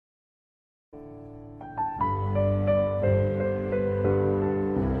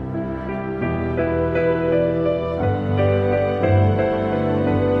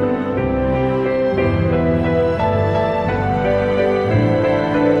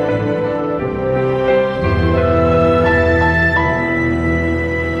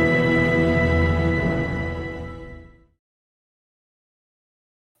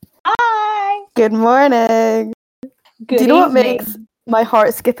Good morning. Good Do you know what evening. makes my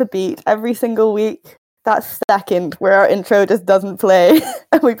heart skip a beat every single week? That second where our intro just doesn't play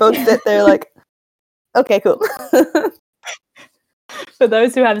and we both sit there like, okay, cool. For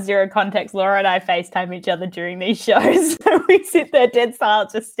those who have zero context, Laura and I FaceTime each other during these shows. So we sit there dead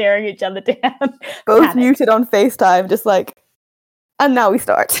silent, just staring each other down. Both Panic. muted on FaceTime, just like, and now we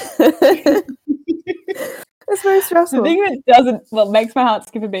start. It's very The stressful. thing that makes my heart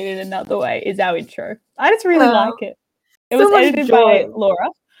skip a beat in another way is our intro. I just really like it. It so was much edited joy. by Laura.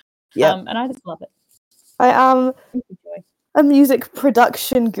 Yeah. And I just love it. I am Enjoy. a music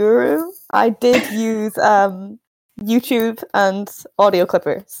production guru. I did use YouTube and Audio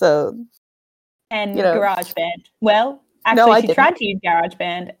Clipper, so And you know. GarageBand. Well, actually, No, I she didn't. tried to use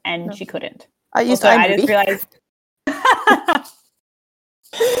GarageBand and No. she couldn't. I used Also, I iMovie. just realized.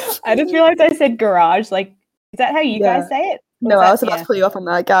 I just realized I said garage. Like, is that how you guys say it? No, I was about to pull you up on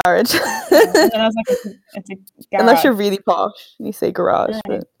that, garage. And then I was like, it's a garage. Unless you're really posh and you say garage,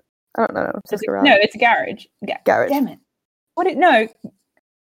 but I don't know. It's garage. No, it's a garage. Garage. Damn it. No.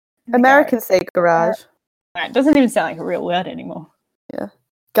 Americans say garage. It doesn't even sound like a real word anymore. Yeah.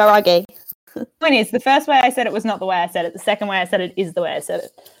 Garage. The point is, the first way I said it was not the way I said it. The second way I said it is the way I said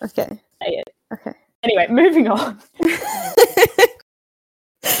it. Okay. Say it. Okay. Anyway, moving on.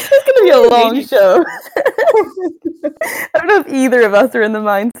 It's going to be a long show. I don't know if either of us are in the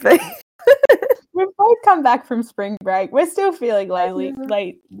mind space. We've both come back from spring break. We're still feeling lazy.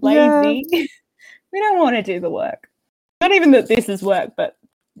 Yeah. We don't want to do the work. Not even that this is work, but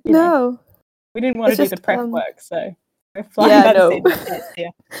you know, we didn't want to do the prep work, so we're flying by the seat of our pants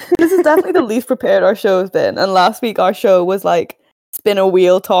here. This is definitely the least prepared our show has been. And last week our show was like spin a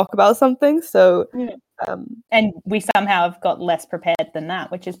wheel, talk about something. So and we somehow have got less prepared than that,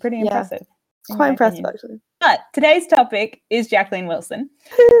 which is pretty impressive. It's quite impressive, actually. But today's topic is Jacqueline Wilson,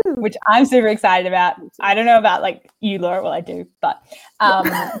 which I'm super excited about. I don't know about like you, Laura. Well, I do, but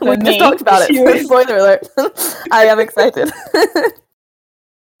we just talked about it. Spoiler alert! I am excited.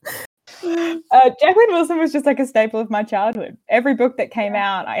 Jacqueline Wilson was just like a staple of my childhood. Every book that came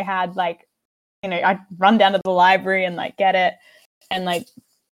out, I had like, I'd run down to the library and like get it, and like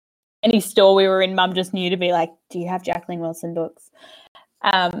any store we were in, Mum just knew to be like, "Do you have Jacqueline Wilson books?"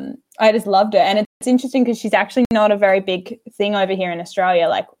 I just loved her, and it's interesting because she's actually not a very big thing over here in Australia.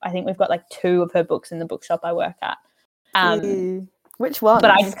 Like, I think we've got like 2 of her books in the bookshop I work at. Which one? But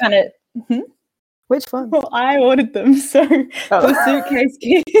I just kind of Which one? Well, I ordered them, so the Suitcase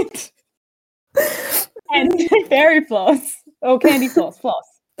Kid and Fairy Floss or Candy Floss.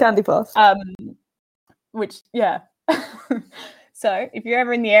 Candy Floss. Which So if you're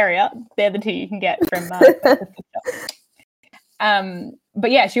ever in the area, they're the 2 you can get from the bookshop. But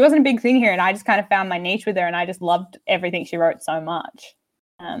yeah, she wasn't a big thing here, and I just kind of found my niche with her, and I just loved everything she wrote so much.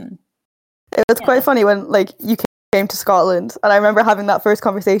 It was quite funny when like you came to Scotland, and I remember having that first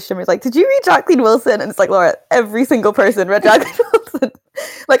conversation. It was like, "Did you read Jacqueline Wilson?" And it's like, Laura, every single person read Jacqueline Wilson.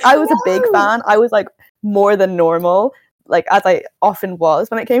 Like, I was a big fan. I was like more than normal, like as I often was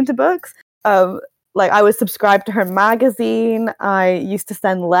when it came to books. Like, I was subscribed to her magazine. I used to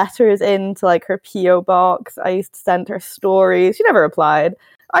send letters into like her PO box. I used to send her stories. She never replied.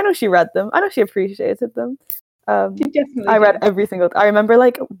 I know she read them. I know she appreciated them. I read every single. I remember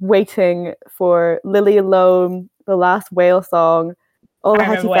like waiting for Lily Alone, The Last Whale Song, all the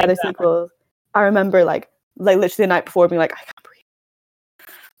Hetty Feather sequels. I remember like literally the night before being like, I can't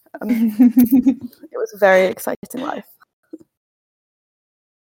breathe. It was a very exciting life.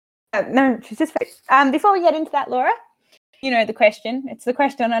 No, she's just before we get into that, Laura, the question. It's the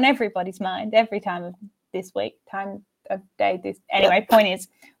question on everybody's mind every time of this week, time of day. Anyway, point is,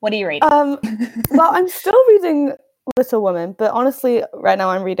 what are you reading? Well, I'm still reading Little Women, but honestly, right now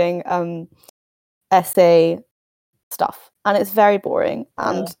I'm reading essay stuff, and it's very boring.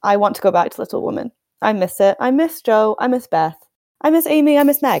 And I want to go back to Little Women. I miss it. I miss Jo. I miss Beth. I miss Amy. I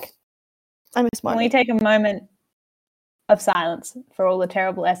miss Meg. I miss Marnie. Can we take a moment of silence for all the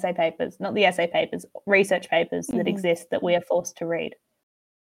terrible essay papers, not the essay papers, research papers that exist that we are forced to read?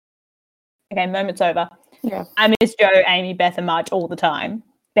 Okay, moment's over. Yeah. I miss Jo, Amy, Beth, and Marge all the time.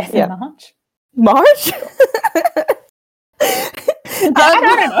 Beth and Marge? Marge? I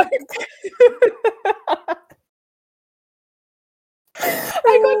don't know.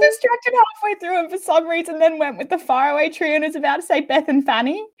 I got distracted halfway through and for some reason then went with the Faraway Trio and was about to say Beth and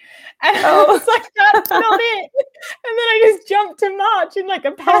Fanny. And I was like, that's not it. And then I just jumped to March in like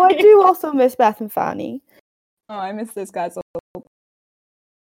a panic. Oh, I do also miss Beth and Fanny. Oh, I miss those guys.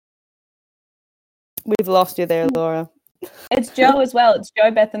 We've lost you there, Laura. It's Jo as well. It's Jo,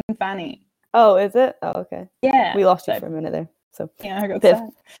 Beth, and Fanny. Oh, is it? Oh, okay. Yeah. We lost you for a minute there. So yeah, I got that.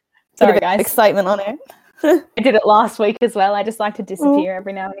 Sorry, guys. Excitement on it. I did it last week as well. I just like to disappear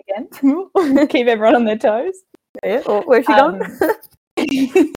every now and again. Keep everyone on their toes. Yeah. Oh, where's she gone?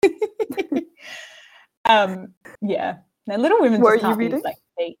 Yeah. Now, Little Women What just are you can't be reading? like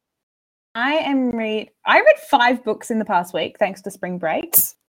beat. I read 5 books in the past week thanks to spring break.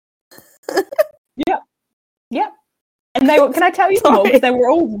 Yeah. And can I tell you them all? Because they were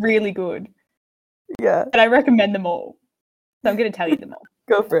all really good. Yeah. And I recommend them all. So I'm going to tell you them all.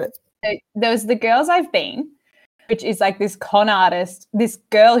 Go for it. So there was The Girls I've Been, which is like this con artist, this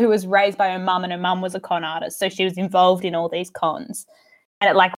girl who was raised by her mum, and her mum was a con artist. So she was involved in all these cons. And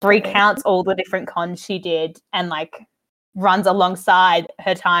it like recounts all the different cons she did and like runs alongside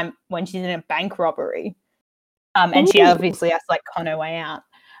her time when she's in a bank robbery. And she obviously has to like con her way out.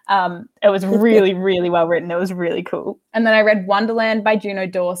 It was really, really well written. It was really cool. And then I read Wonderland by Juno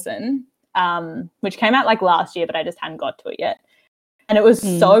Dawson, which came out like last year, but I just hadn't got to it yet. And it was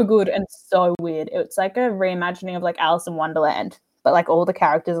so good and so weird. It's like a reimagining of like Alice in Wonderland, but like all the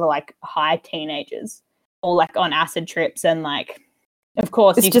characters are like high teenagers, all like on acid trips, and like, of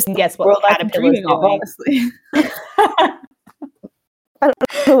course, you can guess what the caterpillar's doing. Honestly. I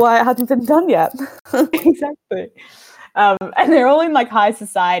don't know why it hasn't been done yet. Exactly. And they're all in like high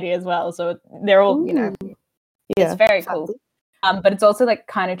society as well, so they're all, it's very cool. But it's also like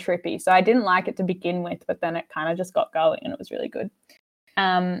kind of trippy. So I didn't like it to begin with, but then it kind of just got going and it was really good.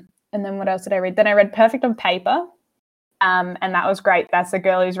 And then what else did I read? Then I read Perfect on Paper. And that was great. That's a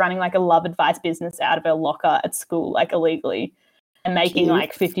girl who's running like a love advice business out of her locker at school, like illegally, and making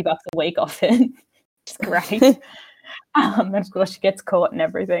like $50 a week off it. It's great. And of course she gets caught and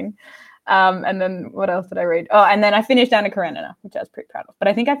everything. And then what else did I read? Oh, and then I finished Anna Karenina, which I was pretty proud of. But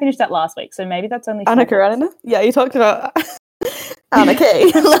I think I finished that last week, so maybe that's only Anna Karenina? Yeah, you talked about Anna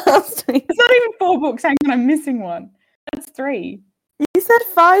K last week. It's not even 4 books. Hang on, I'm missing one. That's 3. You said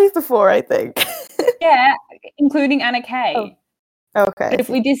 5 before, I think. Yeah, including Anna K. Oh. Okay. But if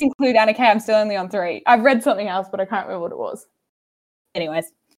we disinclude Anna K, I'm still only on 3. I've read something else, but I can't remember what it was.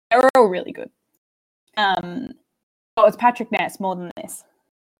 Anyways, they were all really good. It's Patrick Ness, More Than This.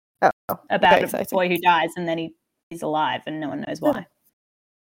 Oh, about a boy who dies and then he's alive and no one knows why.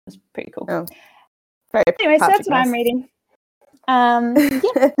 It's pretty cool. Oh. Anyway, so that's what I'm reading.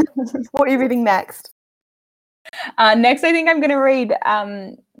 What are you reading next? Next, I think I'm going to read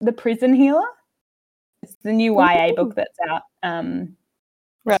The Prison Healer. It's the new YA book that's out.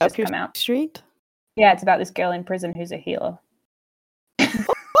 Just come out. Street? Yeah, it's about this girl in prison who's a healer.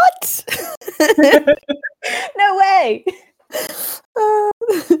 What? No way!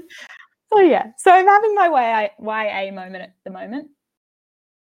 So I'm having my YA moment at the moment.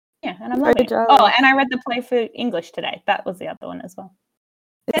 Yeah, and I'm loving it. Oh, and I read the play for English today. That was the other one as well.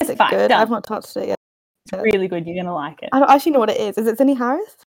 Is it good? Done. I've not touched it yet. It's really good. You're going to like it. I don't actually know what it is. Is it Zinni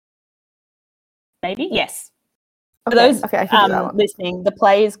Harris? Maybe, yes. Okay. For those I can do that one. Listening, the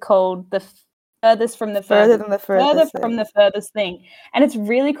play is called The Furthest from the Furthest. Further from the Furthest Thing. And it's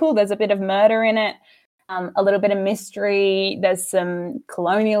really cool. There's a bit of murder in it. A little bit of mystery. There's some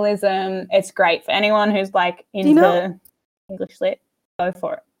colonialism. It's great for anyone who's like into English lit. Go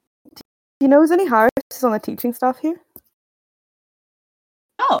for it. Do you know Zinni Harris is on the teaching staff here?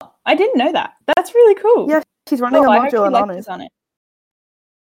 Oh, I didn't know that. That's really cool. Yeah, she's running a module on honours on it.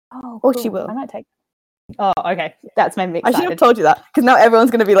 Oh, cool. She will. I might take. Oh, okay. That's made me excited. I should have told you that because now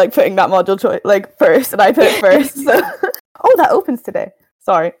everyone's going to be like putting that module first, and I put it first. So. Oh, that opens today.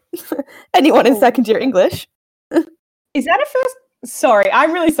 Sorry. Anyone in second year English? Is that a first? Sorry,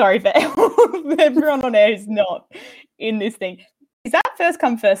 I'm really sorry for everyone on air who's not in this thing. Is that first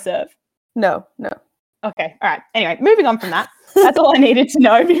come, first serve? No. Okay, all right. Anyway, moving on from that. That's all I needed to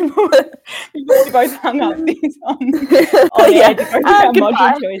know before we both hung up these on air to go through our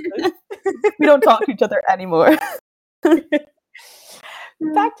module choices. We don't talk to each other anymore. Back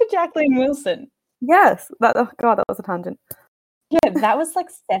to Jacqueline Wilson. Yes. That was a tangent. Yeah, that was like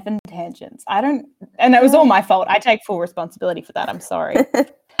 7 tangents. And it was all my fault. I take full responsibility for that. I'm sorry.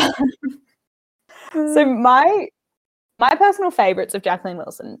 So my personal favorites of Jacqueline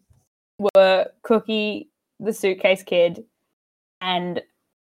Wilson were Cookie, The Suitcase Kid, and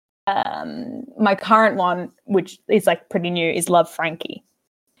my current one, which is like pretty new, is Love, Frankie.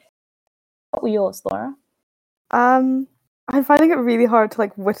 What were yours, Laura? I'm finding it really hard to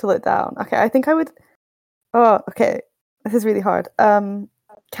like whittle it down. Okay, I think I would. Oh, okay. This is really hard.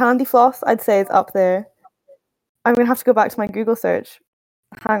 Candy Floss, I'd say, is up there. I'm gonna have to go back to my Google search.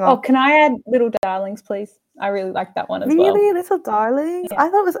 Hang on. Oh, can I add Little Darlings, please? I really like that one as well. Really? Little Darlings? Yeah. I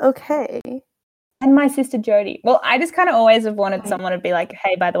thought it was okay. And My Sister Jodie. Well, I just kind of always have wanted someone to be like,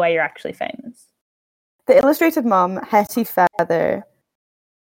 hey, by the way, you're actually famous. The Illustrated Mum, Hetty Feather,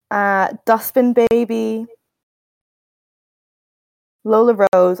 Dustbin Baby, Lola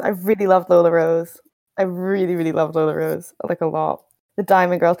Rose. I really loved Lola Rose. I really, really loved Lola Rose, like a lot. The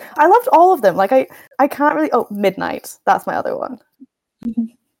Diamond Girls. I loved all of them. Like I can't really. Oh, Midnight. That's my other one.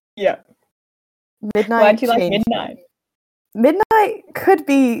 Yeah. Midnight. Why'd you like changed me. Midnight? Midnight could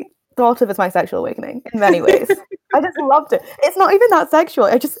be thought of as my sexual awakening in many ways. I just loved it. It's not even that sexual.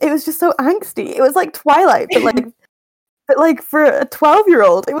 It was just so angsty. It was like Twilight, but like for a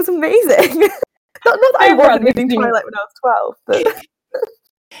 12-year-old, it was amazing. not that I wasn't reading Twilight when I was 12, but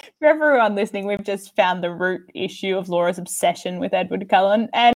for everyone listening, we've just found the root issue of Laura's obsession with Edward Cullen,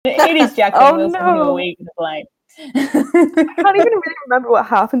 and it is Jacqueline Wilson who are we to blame. I can't even really remember what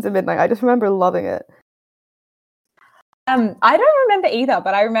happens in Midnight. I just remember loving it. I don't remember either,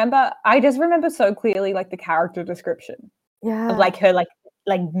 but I just remember so clearly like the character description. Yeah. Of like her like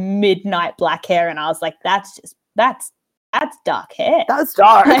midnight black hair, and I was like, that's dark hair. That's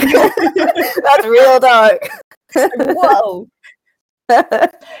dark. That's real dark. Whoa.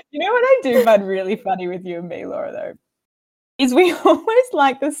 You know what I do find really funny with you and me, Laura, though, is we always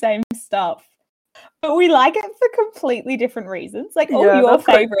like the same stuff, but we like it for completely different reasons. Like all your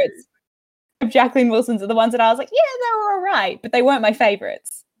favorites of Jacqueline Wilson's are the ones that I was like, yeah, they were all right, but they weren't my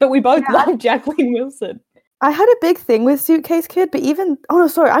favorites. But we both love Jacqueline Wilson. I had a big thing with Suitcase Kid, but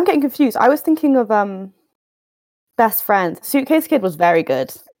I'm getting confused. I was thinking of Best Friends. Suitcase Kid was very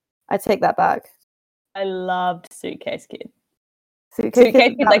good. I take that back. I loved Suitcase Kid. Suitcase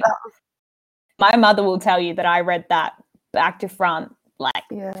Kid, like my mother will tell you that I read that back to front like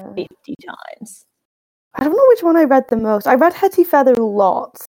 50 times. I don't know which one I read the most. I read Hetty Feather a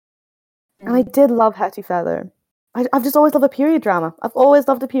lot. And I did love Hetty Feather. I've just always loved a period drama. I've always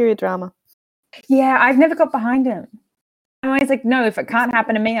loved a period drama. Yeah, I've never got behind him. I'm always like, no, if it can't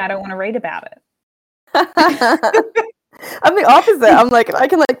happen to me, I don't want to read about it. I'm the opposite. I'm like, if I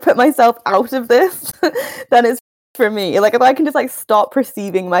can like put myself out of this, then it's for me. Like if I can just like stop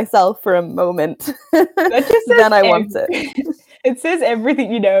perceiving myself for a moment, then I want it. It says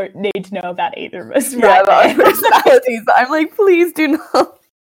everything you need to know about either of us, right? About personalities. I'm like, please do not.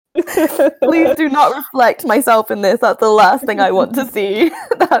 Please do not reflect myself in this. That's the last thing I want to see.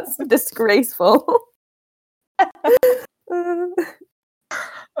 That's disgraceful.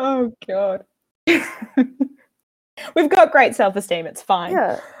 Oh God. We've got great self-esteem. It's fine.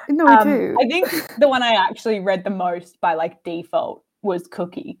 Yeah, no, we do. I think the one I actually read the most by like default was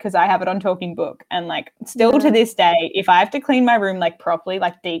Cookie, because I have it on Talking Book, and like still to this day, if I have to clean my room like properly,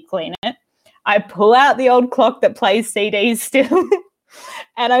 like deep clean it, I pull out the old clock that plays CDs still.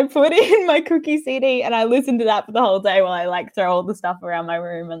 And I put in my Cookie CD and I listen to that for the whole day while I like throw all the stuff around my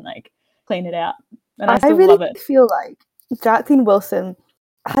room and like clean it out. And I still really love it. Feel like Jacqueline Wilson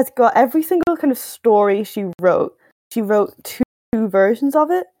has got every single kind of story she wrote. She wrote two versions of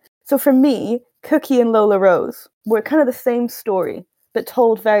it. So for me, Cookie and Lola Rose were kind of the same story, but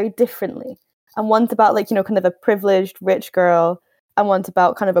told very differently. And one's about like, kind of a privileged rich girl, and one's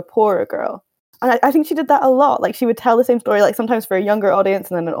about kind of a poorer girl. And I think she did that a lot. Like she would tell the same story, like sometimes for a younger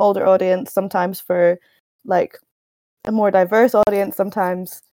audience and then an older audience, sometimes for like a more diverse audience,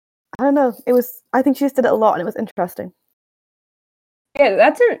 sometimes. I don't know. I think she just did it a lot and it was interesting.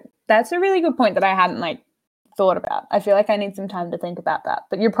 Yeah, that's a really good point that I hadn't like thought about. I feel like I need some time to think about that.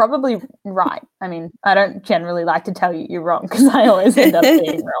 But you're probably right. I mean, I don't generally like to tell you you're wrong because I always end up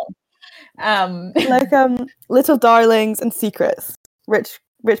being wrong. Like Little Darlings and Secrets.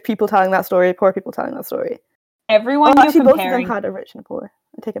 Rich people telling that story, poor people telling that story. Everyone you're comparing... both of them had a rich and a poor.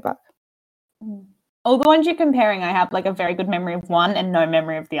 I take it back. All the ones you're comparing, I have like a very good memory of one and no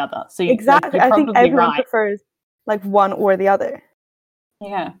memory of the other. So exactly, like, I think everyone prefers like one or the other.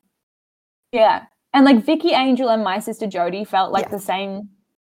 Yeah, yeah, and like Vicky Angel and My Sister Jodie felt like the same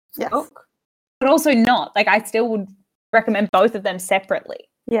book, but also not. Like I still would recommend both of them separately.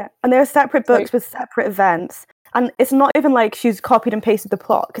 Yeah, and they're separate books with separate events. And it's not even like she's copied and pasted the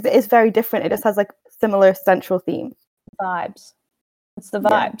plot, because it is very different. It just has like similar central theme. Vibes. It's the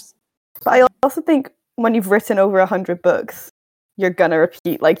vibes. Yeah. But I also think when you've written over 100 books, you're gonna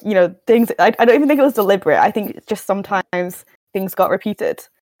repeat things. I don't even think it was deliberate. I think it's just sometimes things got repeated,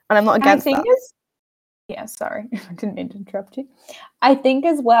 and I'm not against that. Yeah, sorry, I didn't mean to interrupt you. I think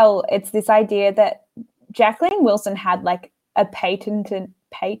as well, it's this idea that Jacqueline Wilson had like a patented,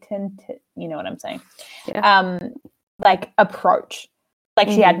 you know what I'm saying? Yeah. Like approach. Like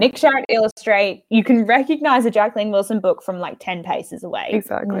she had Nick Sharratt illustrate. You can recognize a Jacqueline Wilson book from like 10 paces away.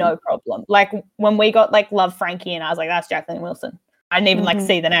 Exactly. No problem. Like when we got like Love Frankie, and I was like, that's Jacqueline Wilson. I didn't even like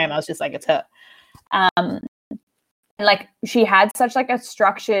see the name. I was just like, it's her. And like she had such like a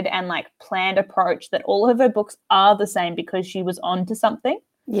structured and like planned approach that all of her books are the same because she was onto something.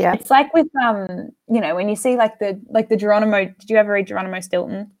 Yeah. It's like with when you see like the Geronimo. Did you ever read Geronimo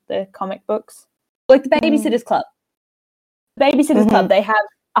Stilton, the comic books? Like the Babysitter's Club. Babysitter's Club. They have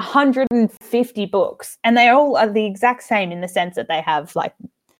 150 books, and they all are the exact same in the sense that they have like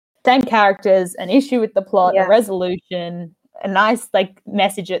same characters, an issue with the plot, a resolution, a nice like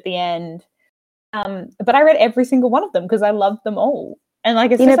message at the end. But I read every single one of them because I loved them all. And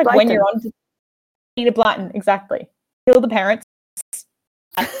like it's Enid just like Blyton. when you're on to Enid Blyton, exactly. Kill the parents.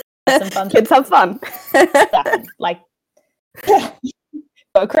 Some fun Kids have fun. like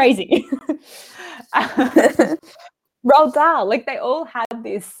go crazy. Roald Dahl, like they all had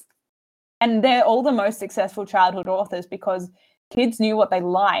this, and they're all the most successful childhood authors because kids knew what they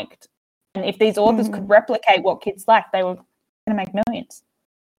liked, and if these authors could replicate what kids liked, they were going to make millions.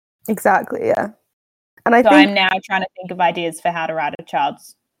 Exactly, yeah. And I think I'm now trying to think of ideas for how to write a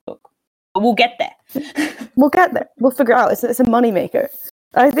child's book. But we'll get there. We'll get there. We'll figure out. It's a moneymaker.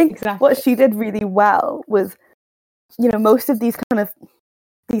 I think what she did really well was, most of these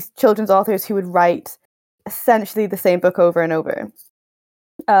children's authors who would write essentially the same book over and over.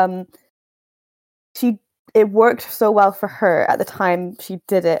 It worked so well for her at the time she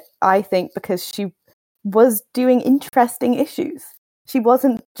did it, I think, because she was doing interesting issues. She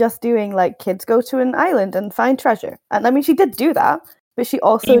wasn't just doing like kids go to an island and find treasure. And I mean, she did do that, but she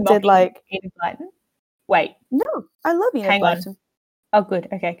also did like Enid Blyton. Wait, no, I love Enid Blyton. Oh, good.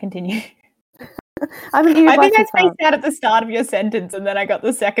 Okay, continue. I think I spaced out at the start of your sentence, and then I got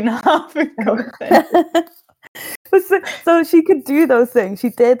the second half. So she could do those things. She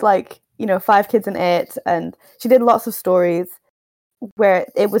did like 5 Kids and It, and she did lots of stories where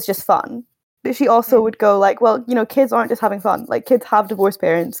it was just fun. But she also would go like, well, kids aren't just having fun. Like kids have divorced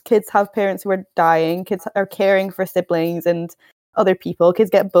parents. Kids have parents who are dying. Kids are caring for siblings and other people.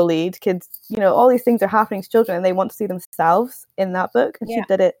 Kids get bullied. Kids, all these things are happening to children, and they want to see themselves in that book. And she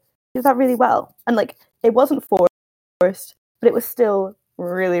did that really well. And like, it wasn't forced, but it was still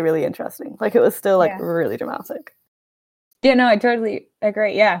really, really interesting. Like, it was still like really dramatic. Yeah, no, I totally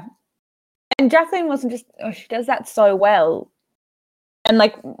agree. Yeah. And Jacqueline wasn't just, she does that so well. And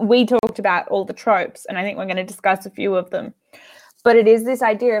like we talked about all the tropes, and I think we're going to discuss a few of them. But it is this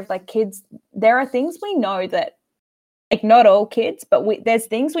idea of like kids, there are things we know that, like not all kids, but there's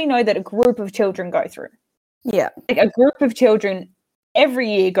things we know that a group of children go through. Yeah. Like a group of children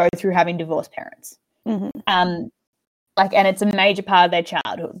every year go through having divorced parents. And it's a major part of their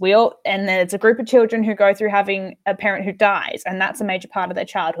childhood. And then it's a group of children who go through having a parent who dies, and that's a major part of their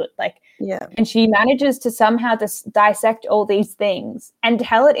childhood. And she manages to somehow dissect all these things and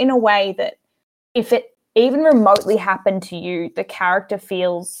tell it in a way that if it even remotely happened to you, the character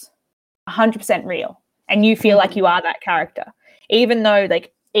feels 100% real, and you feel like you are that character. Even though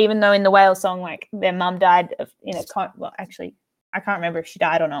in the whale song, like their mum died actually, I can't remember if she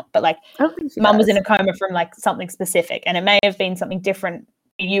died or not, but like mum was in a coma from like something specific, and it may have been something different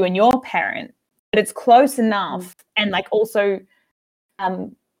for you and your parent, but it's close enough and like also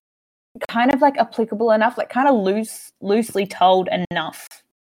kind of like applicable enough, like kind of loosely told enough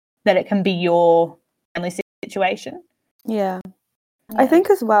that it can be your family situation. Yeah. I think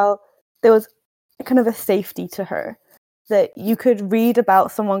as well, there was kind of a safety to her that you could read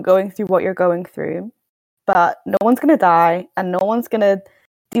about someone going through what you're going through, but no one's going to die and no one's going to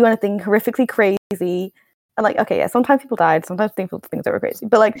do anything horrifically crazy. And like, okay, yeah, sometimes people died, sometimes things that were crazy,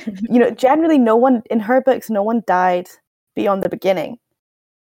 but like, generally no one, in her books, no one died beyond the beginning.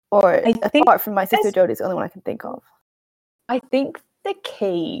 Or apart from My Sister Jodie's the only one I can think of. I think the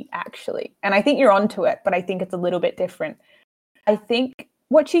key, actually, and I think you're onto it, but I think it's a little bit different. I think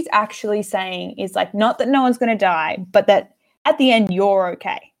what she's actually saying is like, not that no one's going to die, but that at the end you're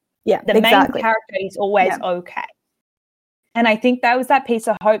okay. Yeah, the main character is always okay. And I think that was that piece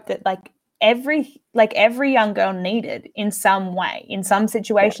of hope that every young girl needed in some way, in some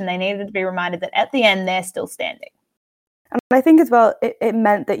situation. They needed to be reminded that at the end they're still standing. And I think as well, it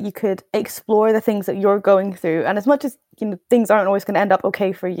meant that you could explore the things that you're going through. And as much as things aren't always going to end up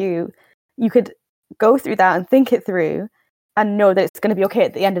okay for you, you could go through that and think it through and know that it's going to be okay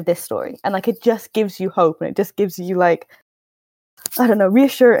at the end of this story. And like, it just gives you hope, and it just gives you like, I don't know,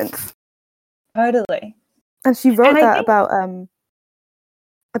 reassurance. Totally. And she wrote that about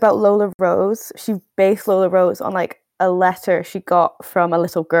Lola Rose. She based Lola Rose on like a letter she got from a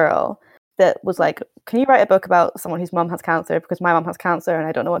little girl that was like, can you write a book about someone whose mum has cancer, because my mum has cancer and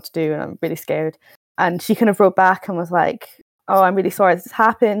I don't know what to do and I'm really scared. And she kind of wrote back and was like, oh, I'm really sorry this has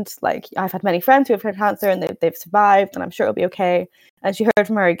happened. Like, I've had many friends who have had cancer and they've survived, and I'm sure it'll be okay. And she heard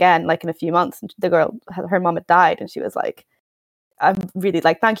from her again like in a few months, and the girl, her mum had died, and she was like, I'm really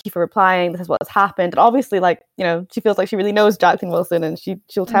like, thank you for replying. This is what's happened. And obviously, like, you know, she feels like she really knows Jacqueline Wilson, and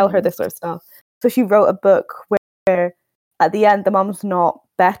she'll tell her this sort of stuff. So she wrote a book where at the end the mom's not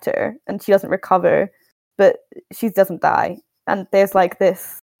better and she doesn't recover, but she doesn't die. And there's like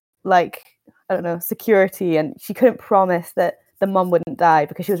this, like, I don't know, security, and she couldn't promise that the mom wouldn't die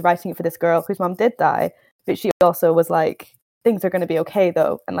because she was writing it for this girl whose mom did die. But she also was like, things are going to be okay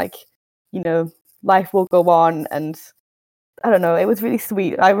though, and like, you know, life will go on. And I don't know, it was really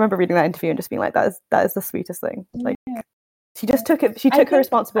sweet. I remember reading that interview and just being like, that is the sweetest thing. Like, she just took it. She took her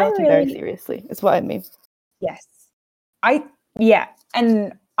responsibility very seriously. Is what I mean. Yes,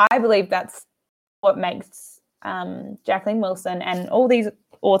 and I believe that's what makes Jacqueline Wilson and all these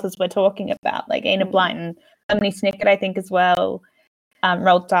authors we're talking about, like Enid Blyton, Lemony Snicket, I think as well,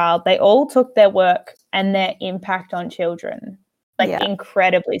 Roald Dahl. They all took their work and their impact on children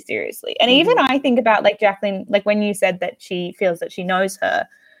incredibly seriously. And even I think about like Jacqueline, like when you said that she feels that she knows her,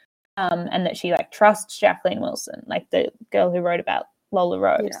 and that she like trusts Jacqueline Wilson, like the girl who wrote about Lola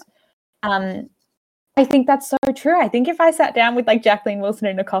Rose. I think that's so true. I think if I sat down with like Jacqueline Wilson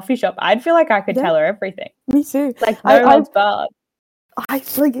in a coffee shop, I'd feel like I could tell her everything. Me too. Like no holds barred.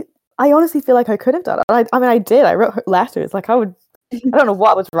 I honestly feel like I could have done it. I mean, I did. I wrote her letters. Like I don't know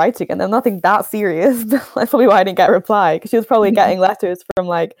what I was writing, and they're nothing that serious. That's probably why I didn't get a reply, because she was probably getting letters from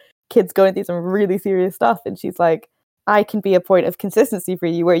like kids going through some really serious stuff, and she's like, I can be a point of consistency for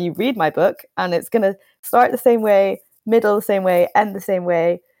you where you read my book and it's going to start the same way, middle the same way, end the same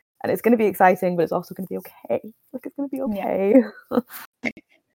way, and it's going to be exciting, but it's also going to be okay. Like, it's going to be okay.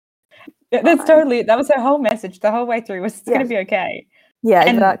 That's totally, that was her whole message the whole way through, was it's going to be okay. Yeah,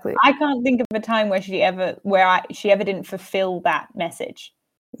 and exactly. I can't think of a time where she ever didn't fulfill that message.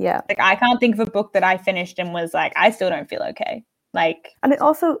 Yeah. Like, I can't think of a book that I finished and was like, I still don't feel okay. Like, and it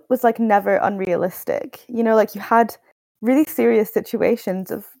also was like never unrealistic. You know, like you had really serious situations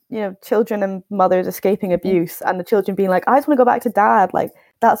of, you know, children and mothers escaping abuse, and the children being like, I just want to go back to dad. Like,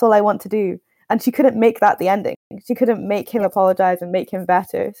 that's all I want to do. And she couldn't make that the ending. She couldn't make him apologize and make him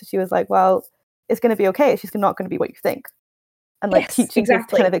better. So she was like, well, it's going to be okay. It's just not going to be what you think. And like teaching kids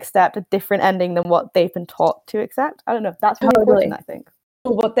to kind of accept a different ending than what they've been taught to accept. I don't know. That's really important, I think.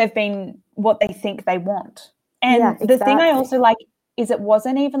 What they think they want. And the thing I also like is it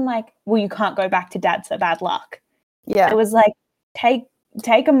wasn't even like, well, you can't go back to dad, so bad luck. Yeah. It was like,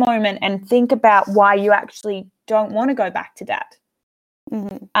 take a moment and think about why you actually don't want to go back to dad.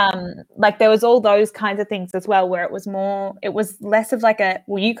 Like there was all those kinds of things as well, where it was less of like a,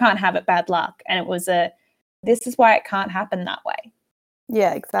 well, you can't have it, bad luck. And it was this is why it can't happen that way.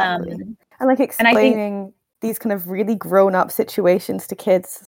 Yeah, exactly. And like explaining these kind of really grown up situations to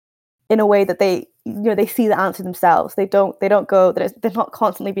kids in a way that they, you know, they see the answer themselves. They don't go, they're not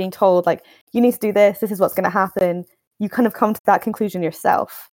constantly being told like, you need to do this is what's going to happen. You kind of come to that conclusion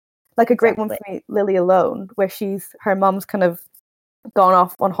yourself. Like a great one for me, Lily Alone, where her mom's kind of gone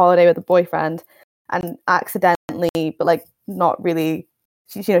off on holiday with a boyfriend, and accidentally, but like not really,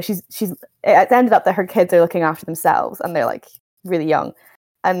 she's it's ended up that her kids are looking after themselves and they're like really young,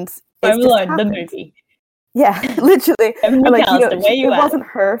 and the movie. Yeah, literally. And, like, it at? wasn't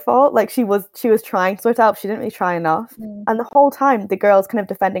her fault. Like she was trying to sort it out. She didn't really try enough. And the whole time the girl's kind of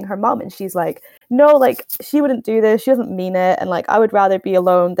defending her mom, and she's like, no, like she wouldn't do this. She doesn't mean it. And like, I would rather be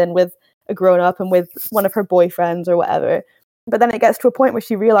alone than with a grown up and with one of her boyfriends or whatever. But then it gets to a point where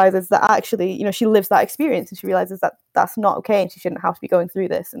she realizes that actually, you know, she lives that experience, and she realizes that that's not okay, and she shouldn't have to be going through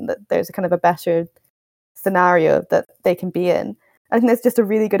this, and that there's a kind of a better scenario that they can be in. I think that's just a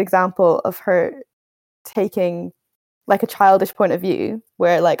really good example of her taking like a childish point of view,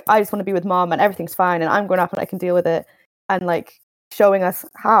 where like, I just want to be with mom and everything's fine and I'm grown up and I can deal with it, and like showing us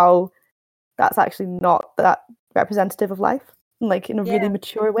how that's actually not that representative of life, like in a really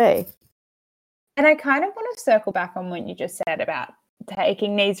mature way. And I kind of want to circle back on what you just said about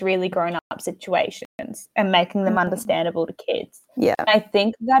taking these really grown up situations and making them understandable to kids. Yeah. I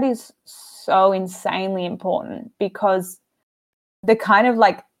think that is so insanely important, because the kind of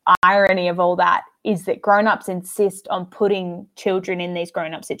like irony of all that is that grown-ups insist on putting children in these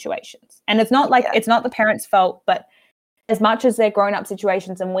grown-up situations. And it's not like it's not the parents' fault, but as much as they're grown-up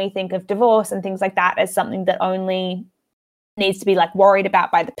situations and we think of divorce and things like that as something that only needs to be like worried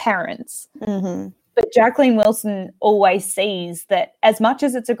about by the parents. But Jacqueline Wilson always sees that as much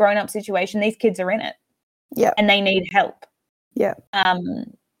as it's a grown-up situation, these kids are in it. Yeah. And they need help. Yeah.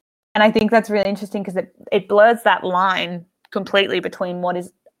 And I think that's really interesting, because it blurs that line completely between what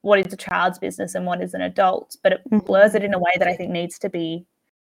is a child's business and what is an adult's, but it blurs it in a way that I think needs to be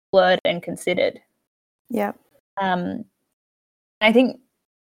blurred and considered. Yeah. I think,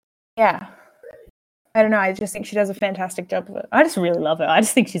 I don't know. I just think she does a fantastic job of it. I just really love her. I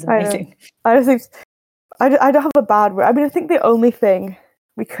just think she's amazing. I just think I don't have a bad word. I mean, I think the only thing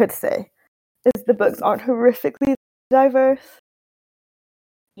we could say is the books aren't horrifically diverse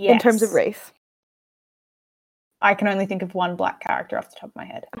in terms of race. I can only think of one black character off the top of my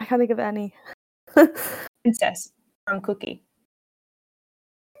head. I can't think of any. Princess from Cookie.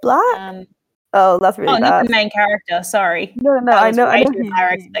 Black? Oh, that's really bad. Not the main character. Sorry. No, I know. Way too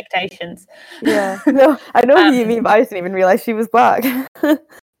higher expectations. Yeah. No, I know who you mean, but I didn't even realize she was black.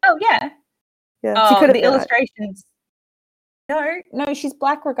 Oh yeah. Yeah. She could have the illustrations. No, she's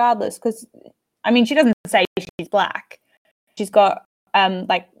black regardless. Because I mean, she doesn't say she's black. She's got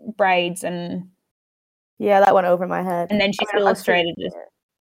like braids and. Yeah, that went over my head. And then she's illustrated.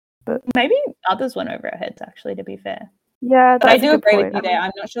 But maybe others went over our heads. Actually, to be fair. Yeah, but I do agree with you there.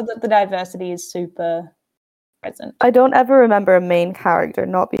 I'm not sure that the diversity is super present. I don't ever remember a main character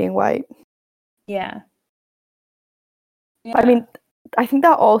not being white. Yeah. I mean, I think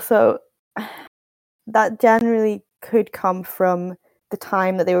that generally could come from the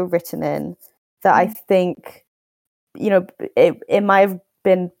time that they were written in. That I think, it might have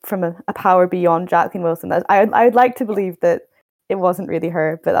been from a power beyond Jacqueline Wilson. I'd like to believe that it wasn't really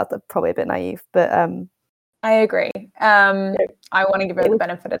her, but that's probably a bit naive. But I agree. I want to give her the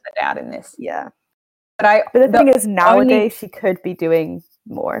benefit of the doubt in this. Yeah. But the thing is, nowadays she could be doing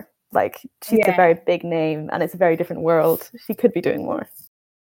more. Like, she's a very big name and it's a very different world. She could be doing more.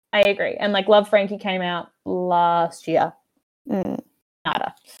 I agree. And like Love, Frankie came out last year.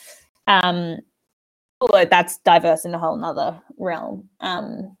 Nada. Although that's diverse in a whole nother realm.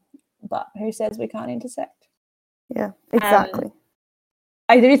 But who says we can't intersect? Yeah, exactly.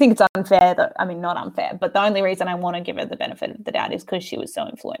 I do think it's unfair, not unfair, but the only reason I want to give her the benefit of the doubt is because she was so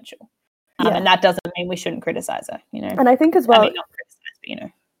influential. And that doesn't mean we shouldn't criticize her, And I think as well, not criticize,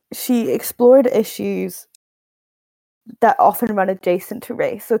 but, she explored issues that often run adjacent to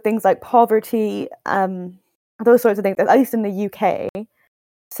race. So things like poverty, those sorts of things, that, at least in the UK,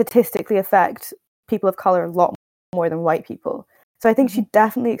 statistically affect people of colour a lot more than white people. So I think she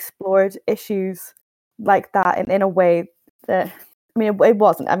definitely explored issues like that in a way that... I mean, it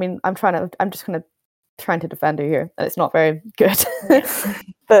wasn't. I mean, I'm just kind of trying to defend her here, and it's not very good.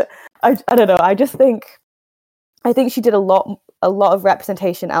 But I don't know. I think she did a lot of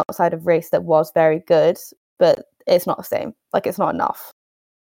representation outside of race that was very good, but it's not the same. Like, it's not enough.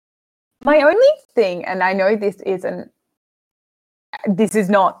 My only thing, and I know this is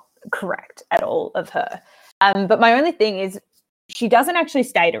not correct at all of her, but my only thing is she doesn't actually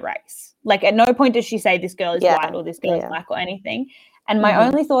state a race. Like, at no point does she say this girl is white or this girl is black or anything. And my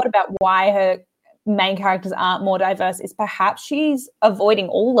only thought about why her main characters aren't more diverse is perhaps she's avoiding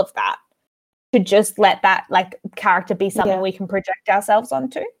all of that to just let that like character be something we can project ourselves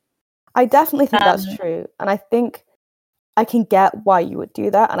onto. I definitely think that's true. And I think I can get why you would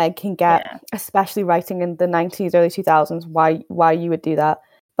do that. And I can get, especially writing in the 90s, early 2000s, why you would do that.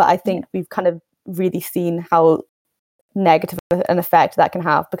 But I think we've kind of really seen how negative an effect that can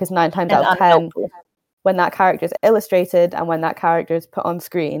have, because 9 times out of 10 when that character is illustrated and when that character is put on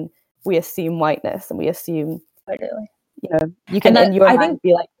screen, we assume whiteness and we assume you can in your mind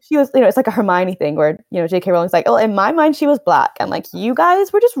be like, she was, it's like a Hermione thing where J.K. Rowling's like, oh, in my mind she was black, and like, you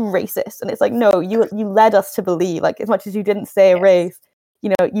guys were just racist. And it's like, no, you led us to believe, like, as much as you didn't say a race,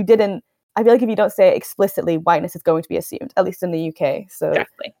 you didn't. I feel like if you don't say it explicitly, whiteness is going to be assumed, at least in the UK. So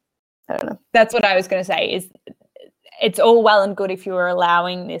exactly. I don't know. That's what I was going to say, is it's all well and good if you are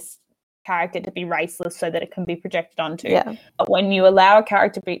allowing this character to be raceless so that it can be projected onto. Yeah. But when you allow a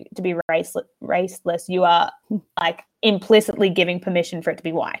character to be raceless, you are like implicitly giving permission for it to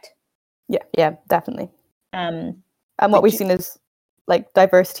be white. Yeah, definitely. And what we've seen is like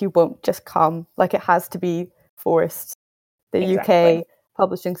diversity won't just come, like, it has to be forced. The UK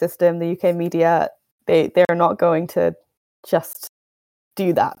publishing system, the UK media, they're not going to just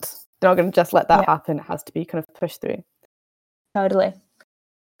do that. They're not going to just let that happen. It has to be kind of pushed through. Totally.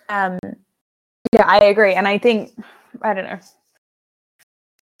 Yeah, I agree. And I think, I don't know.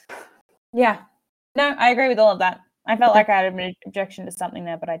 Yeah. No, I agree with all of that. I felt like I had an objection to something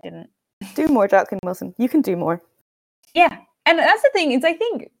there, but I didn't. Do more, Jacqueline Wilson. You can do more. Yeah. And that's the thing, is I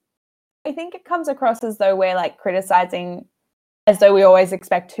think it comes across as though we're like criticizing, as though we always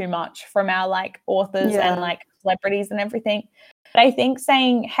expect too much from our like authors and like celebrities and everything. But I think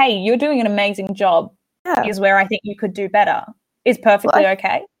saying, hey, you're doing an amazing job is where I think you could do better, is perfectly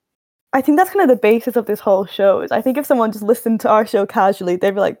okay. I think that's kind of the basis of this whole show. Is I think if someone just listened to our show casually,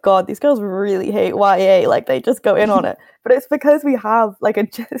 they'd be like, God, these girls really hate YA. Like, they just go in on it. But it's because we have like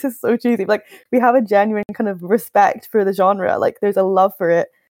this is so cheesy, like, we have a genuine kind of respect for the genre. Like, there's a love for it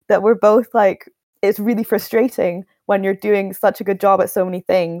that we're both like it's really frustrating when you're doing such a good job at so many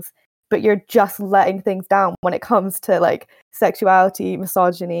things, but you're just letting things down when it comes to like sexuality,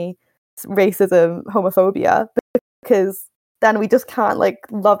 misogyny, racism, homophobia, because then we just can't like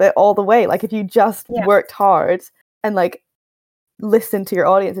love it all the way. Like if you just worked hard and like listened to your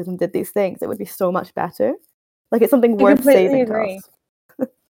audiences and did these things, it would be so much better. Like it's something worth saving to us.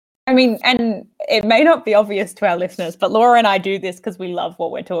 I mean, and it may not be obvious to our listeners, but Laura and I do this because we love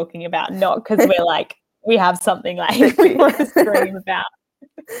what we're talking about, not because we're like, we have something like we want to scream about.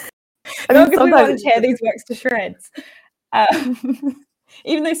 Not because we want to tear these works to shreds.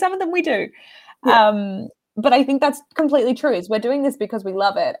 Even though some of them we do. Yeah. But I think that's completely true. Is we're doing this because we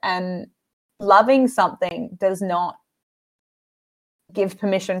love it, and loving something does not give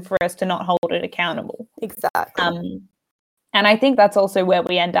permission for us to not hold it accountable. Exactly. And I think that's also where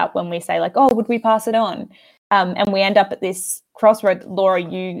we end up when we say like, oh, would we pass it on? And we end up at this crossroad. Laura,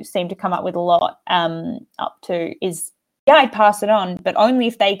 you seem to come up with a lot up to is, yeah, I'd pass it on, but only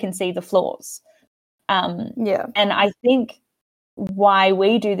if they can see the flaws. And I think why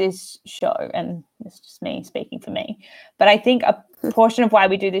we do this show, and it's just me speaking for me, but I think a portion of why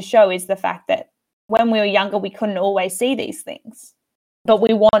we do this show is the fact that when we were younger, we couldn't always see these things, but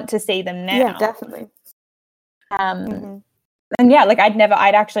we want to see them now. Yeah, definitely. And yeah, like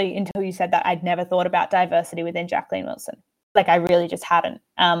I'd actually, until you said that, I'd never thought about diversity within Jacqueline Wilson. Like I really just hadn't.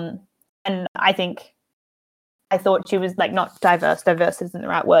 And I think I thought she was like not diverse isn't the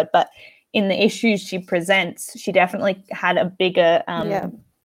right word, but in the issues she presents, she definitely had a bigger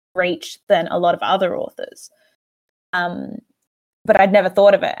reach than a lot of other authors. But I'd never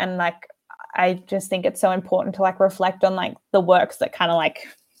thought of it. And like, I just think it's so important to like reflect on like the works that kind of like,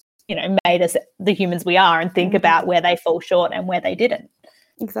 you know, made us the humans we are and think about where they fall short and where they didn't.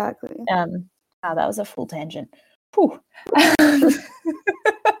 Exactly. That was a full tangent.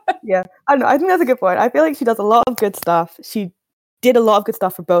 Yeah, I don't know. I think that's a good point. I feel like she does a lot of good stuff. She did a lot of good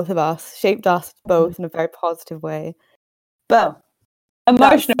stuff for both of us, shaped us both in a very positive way. But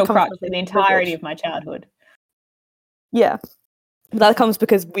emotional crutch for the entirety of my childhood. Yeah. That comes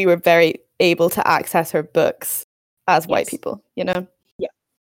because we were very able to access her books as white people, you know?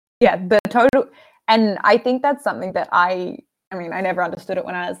 Yeah, the total, and I think that's something that I mean, I never understood it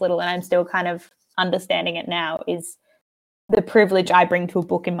when I was little, and I'm still kind of understanding it now, is the privilege I bring to a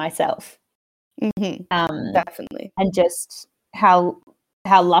book in myself. Definitely. And just how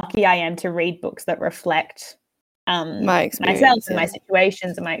lucky I am to read books that reflect myself and my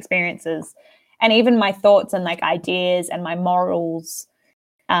situations and my experiences, and even my thoughts and like ideas and my morals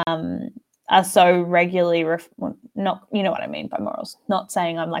are so regularly not, you know what I mean by morals, not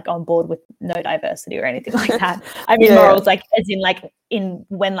saying I'm like on board with no diversity or anything like that. I mean morals like as in like in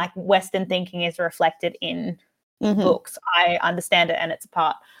when like Western thinking is reflected in books, I understand it and it's a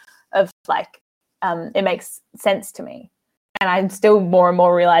part of like it makes sense to me, and I'm still more and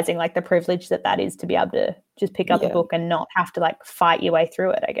more realizing like the privilege that is to be able to just pick up a book and not have to like fight your way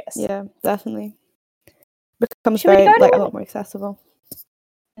through it, I guess. Yeah, definitely becomes very like a lot more accessible.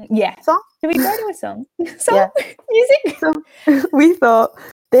 Yeah. Song? Should we go to a song? Music? So we thought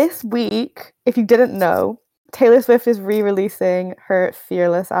this week, if you didn't know, Taylor Swift is re-releasing her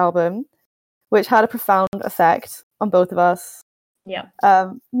Fearless album, which had a profound effect on both of us. Yeah.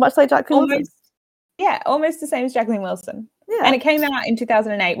 Much like Jacqueline Wilson. Yeah, almost the same as Jacqueline Wilson. Yeah. And it came out in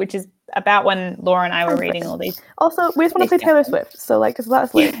 2008, which is about when Laura and I were reading all these. Also, we just want to play Taylor Swift, so like just let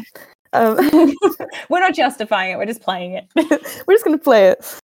us live. We're not justifying it, we're just playing it. We're just going to play it.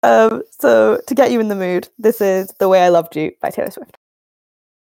 So to get you in the mood, this is The Way I Loved You by Taylor Swift.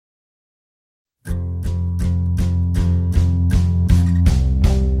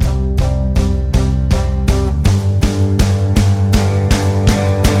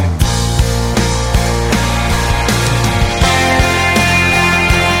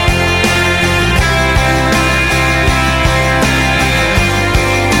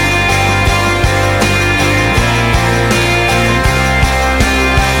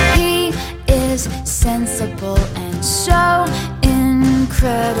 Sensible and so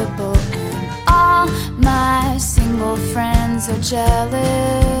incredible, and all my single friends are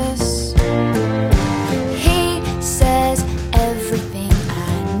jealous. He says everything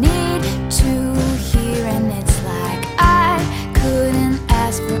I need to hear, and it's like I couldn't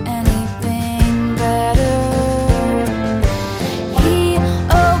ask for anything better. He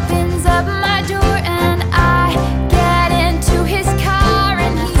opens up my door and I get into his car,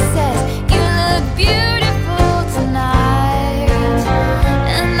 and he says, beautiful tonight,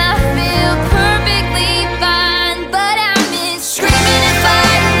 and I feel perfectly fine, but I miss screaming and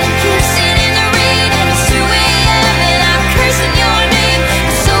fighting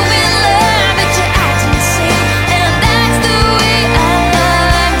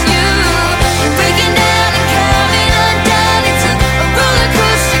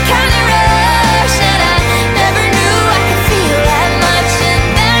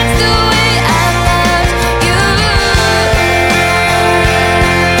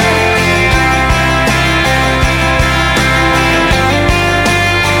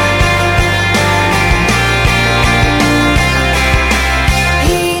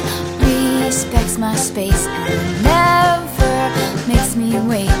face and never makes me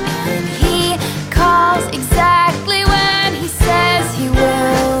wait. And he calls exactly when he says he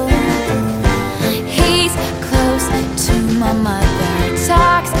will. He's close to my mother,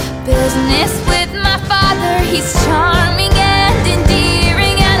 talks business with my father. He's charming and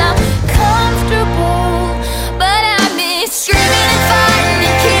endearing, and I'm comfortable, but I miss screaming and fighting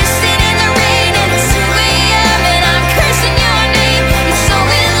and kissing in the rain. And it's 2 a.m. and I'm cursing your name. You're so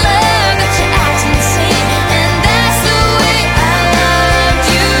in love that you act insane, and that's the way I loved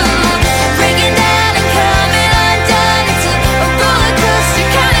you. Breaking down and coming undone. It's a roller coaster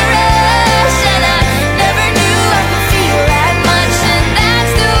kind of rush, and I never knew I could feel that much, and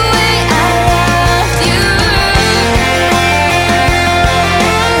that's the way I loved you.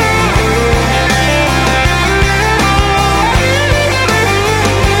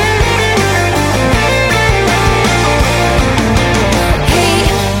 He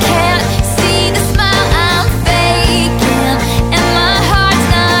can't see the smile I'm faking, and my heart's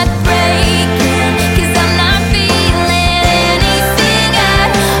not breaking, 'cause I'm not feeling anything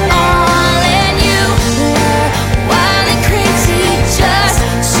at all. And you were wild and crazy, just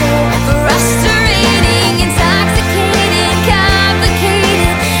so frustrating, intoxicating,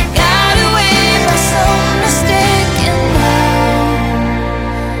 complicated, got away by some mistake. And now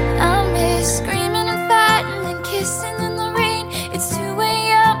I miss screaming and fighting and kissing in the rain. It's 2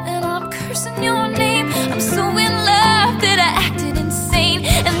 a.m. and I'm cursing your name. I'm so in love that I acted insane,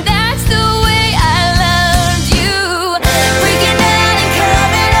 and that's the way I loved you. Breaking down and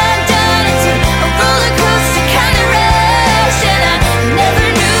coming undone. It's a roller coaster kind of rush, and I never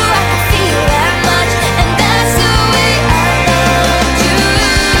knew I could feel that much, and that's the way I loved you.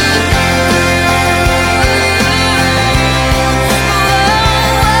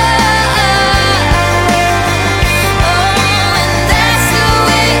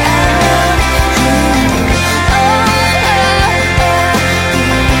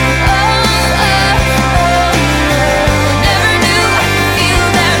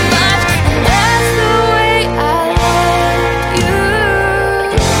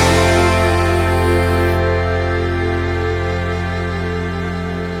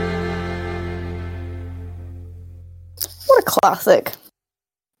 What a classic.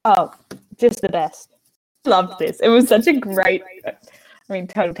 Oh, just the best. Loved this. It was such a great, I mean,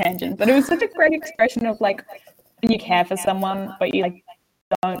 total tangent, but it was such a great expression of like when you care for someone, but you like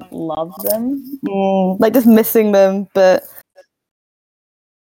don't love them. Like just missing them, but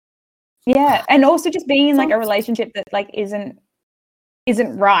Yeah, and also just being in like a relationship that like isn't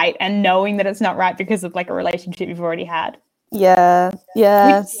right, and knowing that it's not right because of like a relationship you've already had. yeah.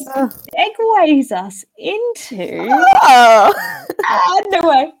 Which segues us into Oh. no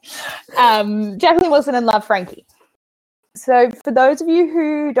way. Jacqueline Wilson and Love Frankie. So for those of you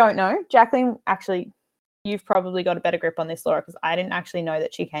who don't know, Jacqueline, actually, you've probably got a better grip on this, Laura, because I didn't actually know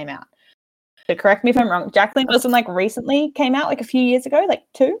that she came out. So correct me if I'm wrong. Jacqueline Wilson like recently came out like a few years ago, like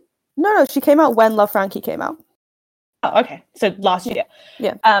 2? No, she came out when Love Frankie came out. Oh, okay. So last year.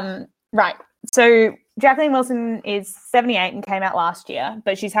 Yeah. Right. So Jacqueline Wilson is 78 and came out last year,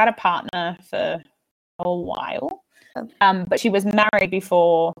 but she's had a partner for a while. But she was married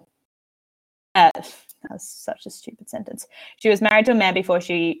before. That was such a stupid sentence. She was married to a man before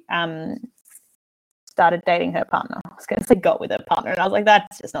she started dating her partner. I was going to say got with her partner, and I was like,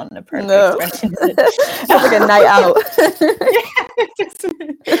 that's just not an appropriate expression. It's like a night out.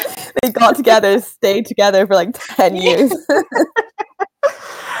 They got together, stayed together for like 10 years.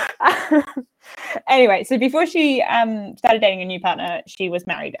 Anyway, so before she started dating a new partner, she was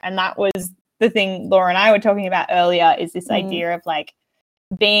married, and that was the thing Laura and I were talking about earlier, is this idea of like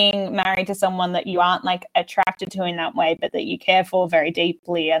being married to someone that you aren't like attracted to in that way, but that you care for very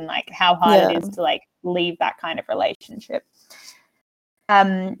deeply, and like how hard it is to like leave that kind of relationship.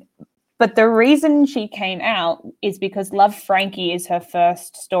 But the reason she came out is because Love Frankie is her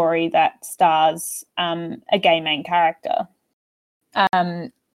first story that stars a gay main character.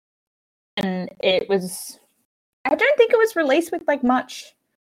 And it was, I don't think it was released with like much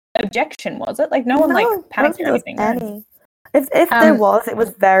objection, was it? Like no one like panicked or anything. Any. If there was, it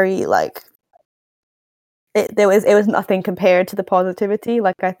was very like it was nothing compared to the positivity.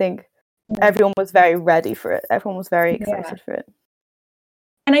 Like I think everyone was very ready for it. Everyone was very excited for it.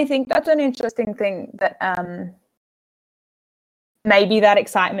 And I think that's an interesting thing, that maybe that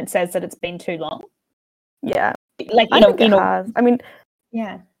excitement says that it's been too long. Yeah. Like I think it has. I mean,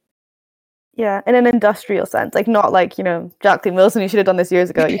 yeah, in an industrial sense, like not like, you know, Jacqueline Wilson, you should have done this years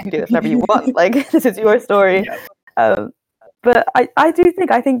ago. You can do this whenever you want. Like this is your story. But I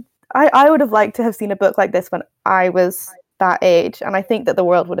think I would have liked to have seen a book like this when I was that age, and I think that the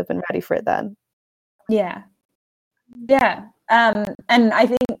world would have been ready for it then. Yeah. And I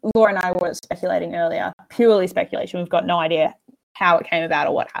think Laura and I were speculating earlier, purely speculation. We've got no idea how it came about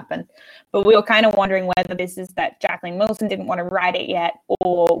or what happened. But we were kind of wondering whether this is that Jacqueline Wilson didn't want to write it yet,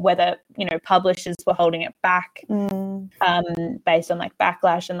 or whether, publishers were holding it back based on like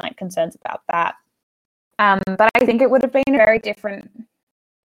backlash and like concerns about that. But I think it would have been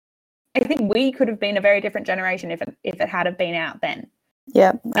I think we could have been a very different generation if it had have been out then.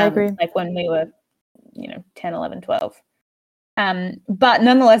 Yeah, I agree. Like when we were, 10, 11, 12. But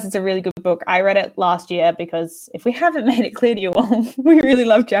nonetheless, it's a really good book. I read it last year because if we haven't made it clear to you all, we really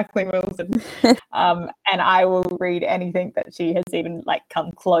love Jacqueline Wilson. And I will read anything that she has even like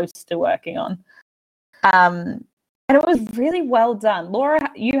come close to working on. And it was really well done. Laura,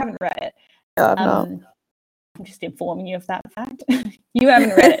 you haven't read it. No, no. I'm just informing you of that fact. You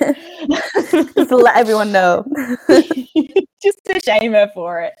haven't read it. Just to let everyone know. Just to shame her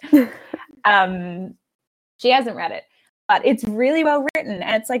for it. She hasn't read it, but it's really well written,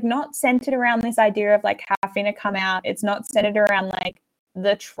 and it's like not centered around this idea of like having to come out. It's not centered around like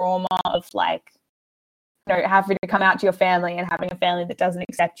the trauma of like, having to come out to your family and having a family that doesn't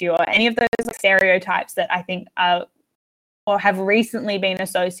accept you, or any of those like, stereotypes that I think are or have recently been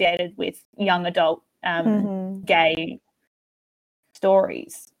associated with young adult gay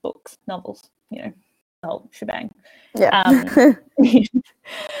stories, books, novels, the whole shebang. Yeah.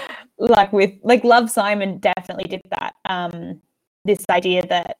 Like with Love, Simon definitely did that. This idea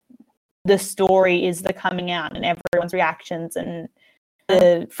that the story is the coming out and everyone's reactions and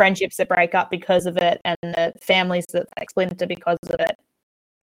the friendships that break up because of it and the families that splinter because of it.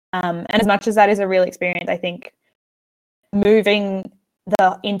 And as much as that is a real experience, I think moving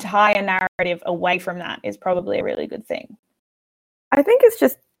the entire narrative away from that is probably a really good thing. I think it's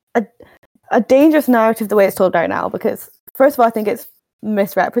just a dangerous narrative the way it's told right now, because first of all, I think it's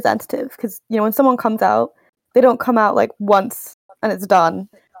misrepresentative, because when someone comes out, they don't come out like once and it's done.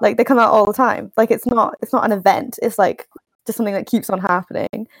 Like they come out all the time. Like it's not an event. It's like just something that keeps on happening.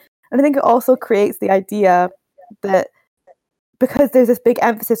 And I think it also creates the idea that because there's this big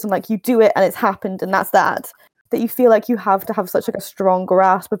emphasis on like you do it and it's happened and that's that you feel like you have to have such like a strong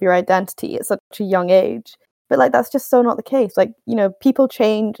grasp of your identity at such a young age. But like that's just so not the case. Like, people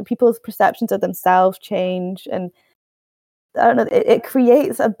change and people's perceptions of themselves change, and I don't know, it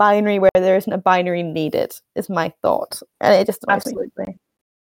creates a binary where there isn't a binary needed, is my thought. And it just absolutely.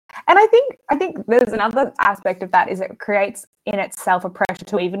 And I think there's another aspect of that is it creates in itself a pressure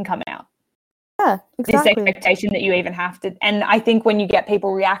to even come out. Yeah, exactly. This expectation that you even have to, and I think when you get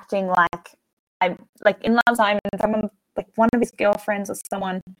people reacting like in Love, Simon, someone like one of his girlfriends or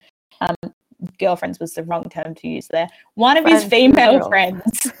someone, girlfriends was the wrong term to use there. One of his female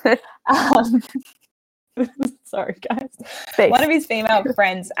friends, sorry guys, one of his female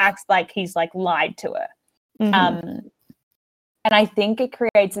friends acts like he's like lied to her. And I think it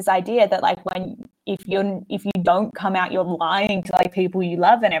creates this idea that like if you don't come out, you're lying to like people you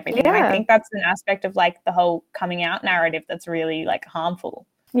love and everything. Yeah. I think that's an aspect of like the whole coming out narrative that's really like harmful.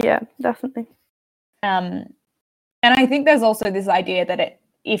 Yeah, definitely. And I think there's also this idea that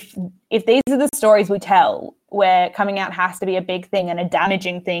if these are the stories we tell, where coming out has to be a big thing and a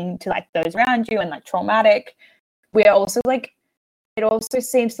damaging thing to like those around you and like traumatic, we're also like, it also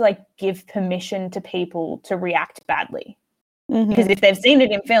seems to like give permission to people to react badly. Because if they've seen it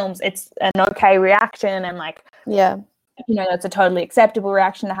in films, it's an okay reaction, and like, yeah, that's a totally acceptable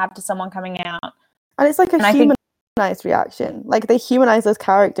reaction to have to someone coming out. And it's like a humanized reaction. Like they humanize those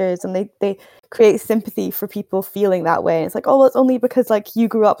characters and they create sympathy for people feeling that way. And it's like, oh, well, it's only because like you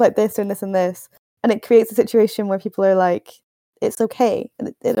grew up like this and this and this. And it creates a situation where people are like, it's okay.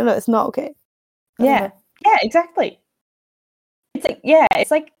 And I don't know, it's not okay. Yeah, exactly. It's like,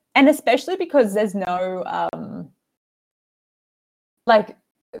 it's like, and especially because there's no, like,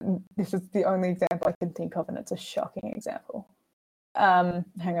 this is the only example I can think of, and it's a shocking example. Hang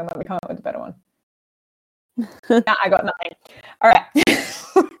on, let me come up with a better one. Nah, I got nothing. All right,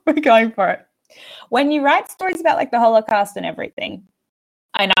 we're going for it. When you write stories about like the Holocaust and everything,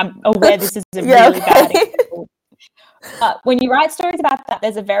 and I'm aware this is a really bad example, but when you write stories about that,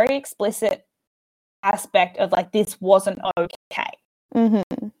 there's a very explicit aspect of like this wasn't okay.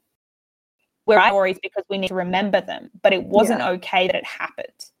 We write stories because we need to remember them, but it wasn't okay that it happened.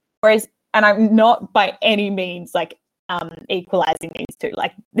 Whereas, and I'm not by any means like equalizing these two.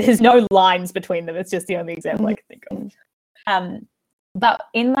 Like, there's no lines between them. It's just the only example I can think of. But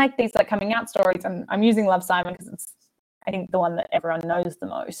in like these like coming out stories, and I'm using Love, Simon because it's I think the one that everyone knows the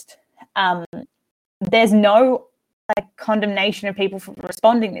most. There's no like condemnation of people for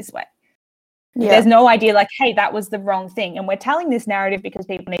responding this way. There's no idea like, hey, that was the wrong thing. And we're telling this narrative because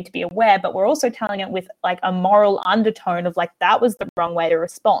people need to be aware, but we're also telling it with like a moral undertone of like, that was the wrong way to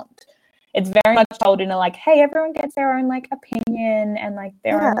respond. It's very much told in a like, hey, everyone gets their own like opinion and like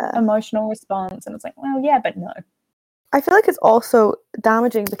their own emotional response. And it's like, well, yeah, but no. I feel like it's also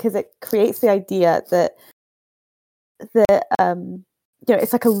damaging because it creates the idea that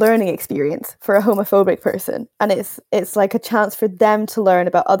it's like a learning experience for a homophobic person, and it's like a chance for them to learn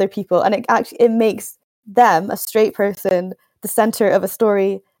about other people, and it makes them, a straight person, the center of a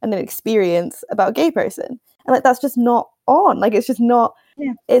story and an experience about a gay person, and like that's just not on. Like it's just not.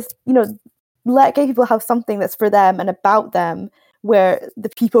 Yeah. It's let gay people have something that's for them and about them, where the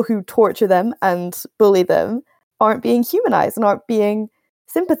people who torture them and bully them aren't being humanized and aren't being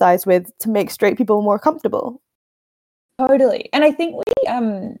sympathized with to make straight people more comfortable. Totally. And I think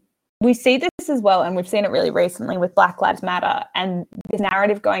we see this as well, and we've seen it really recently with Black Lives Matter and this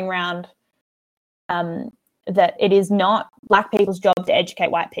narrative going around that it is not Black people's job to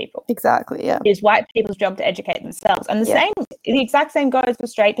educate white people. Exactly, yeah. It is white people's job to educate themselves. And the exact same goes for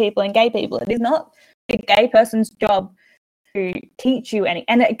straight people and gay people. It is not the gay person's job to teach you any.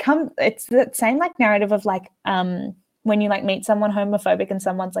 And it's the same like narrative of like when you like meet someone homophobic and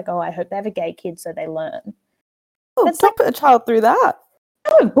someone's like, oh, I hope they have a gay kid so they learn. Oh, let's not put a child through that.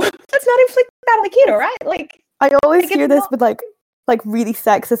 No, let's not inflict that on the kid, all right? Like I always hear this with like really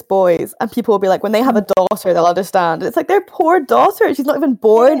sexist boys, and people will be like, when they have a daughter, they'll understand. It's like their poor daughter. She's not even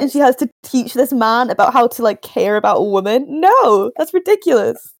born, and she has to teach this man about how to like care about a woman. No, that's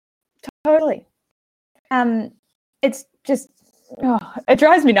ridiculous. Totally. It's just it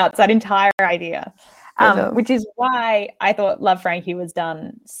drives me nuts, that entire idea. Which is why I thought Love, Frankie was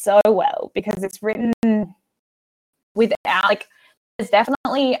done so well, because it's written without like there's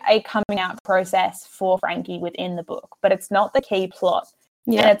definitely a coming out process for Frankie within the book, but it's not the key plot.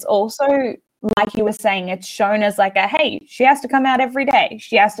 And it's also, like you were saying, it's shown as like a, hey, she has to come out every day.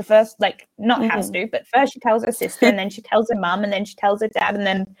 She has to first, like, not has to, but first she tells her sister, and then she tells her mum, and then she tells her dad, and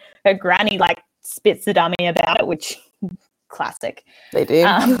then her granny like spits the dummy about it, which classic. They do.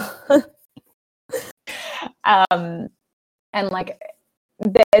 And like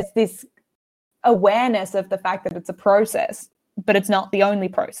there's this awareness of the fact that it's a process, but it's not the only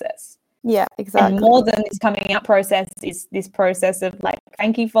process. Yeah, exactly. And more than this coming out process is this process of like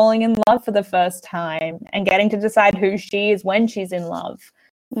Frankie falling in love for the first time and getting to decide who she is when she's in love.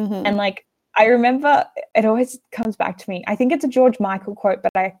 And like I remember, it always comes back to me. I think it's a George Michael quote,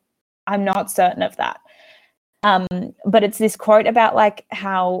 but I'm not certain of that. But it's this quote about like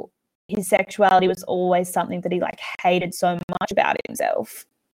how his sexuality was always something that he like hated so much about himself,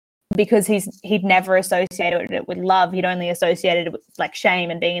 because he'd never associated it with love. He'd only associated it with like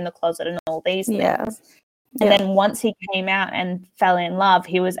shame and being in the closet and all these things. And then once he came out and fell in love,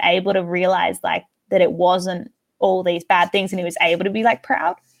 he was able to realize like that it wasn't all these bad things, and he was able to be like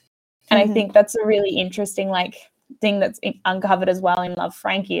proud. And I think that's a really interesting like thing that's uncovered as well in Love,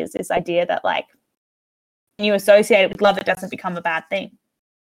 Frankie, is this idea that like when you associate it with love, it doesn't become a bad thing.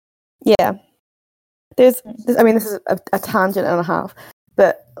 Yeah. This is a tangent and a half,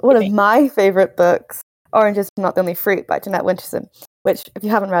 but one of my favourite books, Orange is Not the Only Fruit by Jeanette Winterson, which if you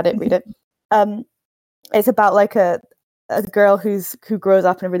haven't read it, read it. It's about like a girl who grows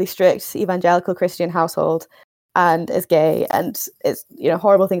up in a really strict evangelical Christian household and is gay, and it's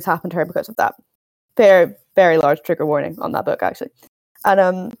horrible things happen to her because of that. Very, very large trigger warning on that book actually.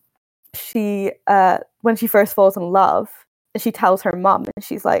 And she when she first falls in love, she tells her mum, and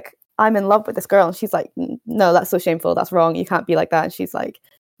she's like, I'm in love with this girl. And she's like, no, that's so shameful. That's wrong. You can't be like that. And she's like,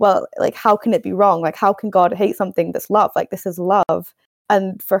 well, like, how can it be wrong? Like, how can God hate something that's love? Like, this is love.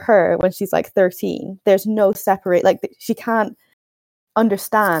 And for her, when she's like 13, there's no separate, like, she can't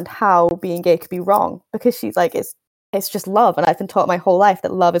understand how being gay could be wrong, because she's like, it's just love. And I've been taught my whole life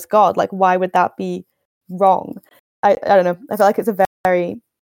that love is God. Like, why would that be wrong? I don't know. I feel like it's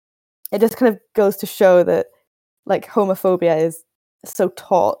it just kind of goes to show that like homophobia is so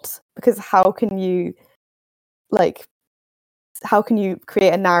taught, because how can you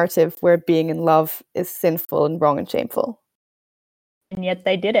create a narrative where being in love is sinful and wrong and shameful? And yet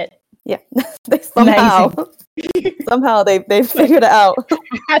they did it. Yeah. They somehow they figured it out.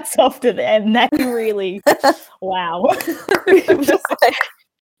 Hats off to them. They really wow. Just like,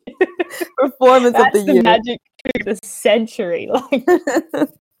 performance That's of the year. Magic of the century. Like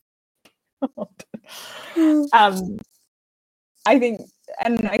I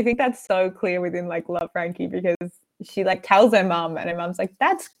think that's so clear within like Love, Frankie, because she like tells her mum, and her mum's like,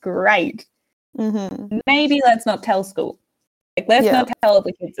 that's great. Maybe let's not tell school. Like, let's not tell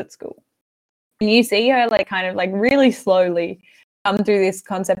the kids at school. And you see her like kind of like really slowly come through this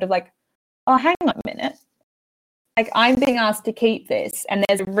concept of like, oh, hang on a minute. Like, I'm being asked to keep this, and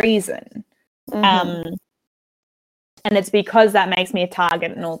there's a reason. Mhm. And it's because that makes me a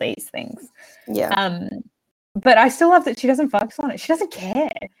target and all these things. Yeah. But I still love that she doesn't focus on it. She doesn't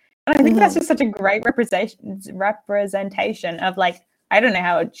care. And I think that's Mhm. just such a great representation of, like, I don't know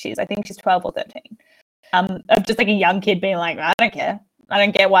how old she is. I think she's 12 or 13. Of just like a young kid being like, I don't care. I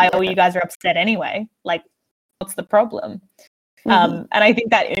don't get why all you guys are upset anyway. Like, what's the problem? Mhm. And I think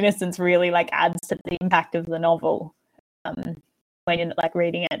that innocence really like adds to the impact of the novel when you're like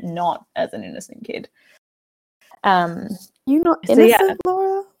reading it not as an innocent kid. You not So, yeah. innocent,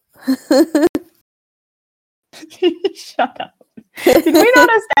 Laura? Shut up. Did we not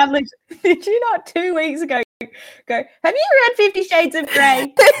establish? Did you not 2 weeks ago go, have you read 50 Shades of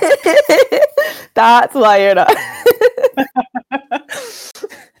Grey? That's why you're not.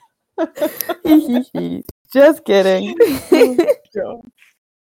 Just kidding.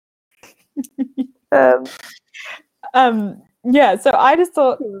 Yeah, so I just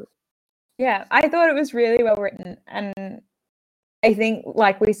thought, yeah, I thought it was really well written, and I think,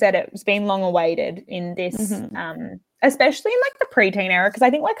 like we said, it's been long awaited in this, especially in like the preteen era, because I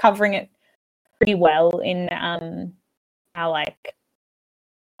think we're covering it pretty well in our like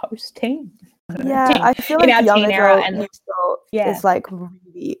post-teen. Yeah, I feel like our young teen era adult and news adult yeah. is like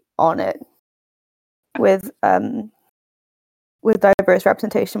really on it with diverse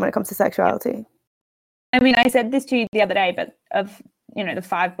representation when it comes to sexuality. I mean, I said this to you the other day, but of the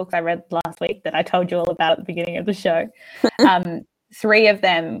 5 books I read last week that I told you all about at the beginning of the show, 3 of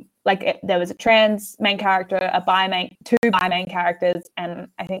them, like there was a trans main character, two bi main characters, and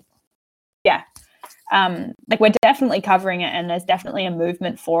I think, yeah, like we're definitely covering it, and there's definitely a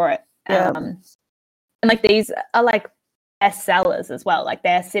movement for it. Yeah. And like these are like bestsellers as well. Like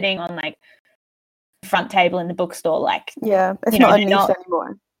they're sitting on like the front table in the bookstore. Like, yeah, it's not a niche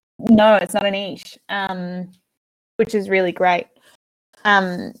anymore. No, it's not a niche, which is really great.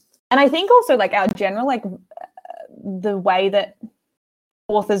 And I think also like our general, like the way that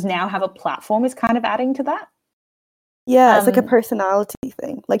authors now have a platform is kind of adding to that. Yeah, it's like a personality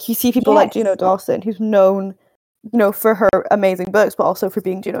thing. Like you see people like Juno Dawson, who's known, for her amazing books, but also for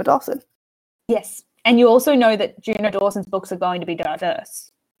being Juno Dawson. Yes. And you also know that Juno Dawson's books are going to be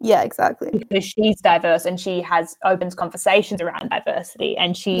diverse. Yeah, exactly. Because she's diverse and she opens conversations around diversity,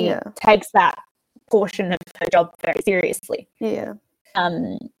 and she takes that portion of her job very seriously. Yeah.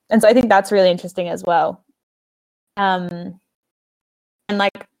 And so I think that's really interesting as well. And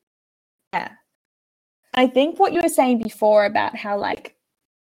like, yeah. I think what you were saying before about how like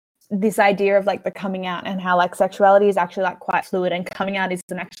this idea of like the coming out and how like sexuality is actually like quite fluid, and coming out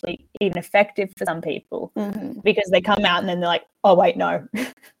isn't actually even effective for some people because they come out and then they're like, oh wait, no.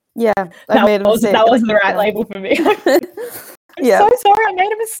 Yeah, I made a mistake. That wasn't the right label for me. I'm so sorry, I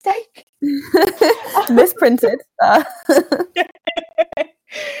made a mistake. Misprinted.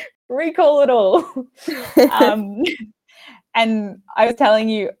 Recall it all. And I was telling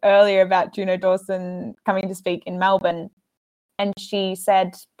you earlier about Juno Dawson coming to speak in Melbourne, and she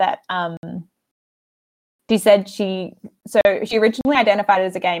said that she originally identified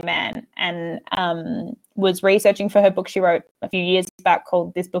as a gay man and was researching for her book she wrote a few years back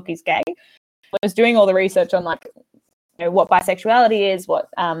called This Book is Gay. Was doing all the research on like what bisexuality is, what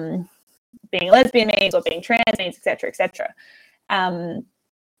being a lesbian means, what being trans means, etc., etc. And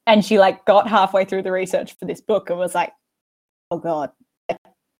she like got halfway through the research for this book and was like, oh God,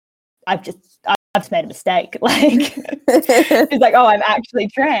 I've just made a mistake. Like, it's like, oh, I'm actually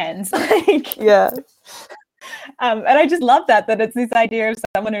trans. Like, yeah. And I just love that it's this idea of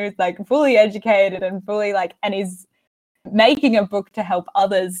someone who's like fully educated and fully like, and is making a book to help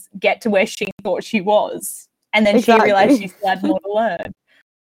others get to where she thought she was. And then she realized she still had more to learn.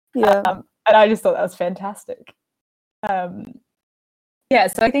 Yeah. And I just thought that was fantastic. Yeah,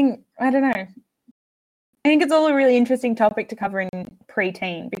 so I think, I don't know. I think it's all a really interesting topic to cover in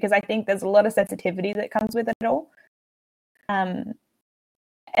preteen, because I think there's a lot of sensitivity that comes with it all. And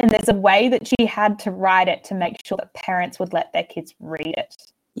there's a way that she had to write it to make sure that parents would let their kids read it.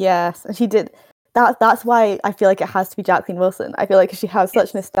 Yes, and she did. That's why I feel like it has to be Jacqueline Wilson. I feel like she has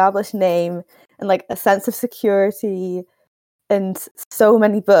such an established name and like a sense of security and so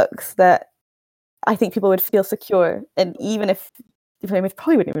many books that I think people would feel secure. And even if they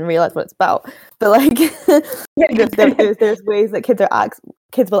probably wouldn't even realize what it's about, but like there's ways that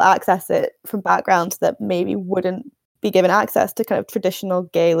kids will access it from backgrounds that maybe wouldn't be given access to kind of traditional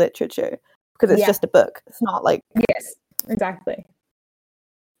gay literature, because it's just a book. It's not like yes, exactly.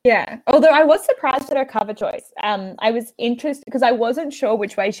 Yeah, although I was surprised at her cover choice. I was interested because I wasn't sure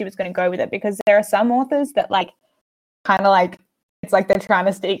which way she was going to go with it, because there are some authors that like kind of like it's like they're trying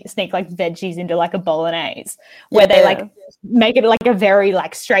to sneak like veggies into like a bolognese, where they like make it like a very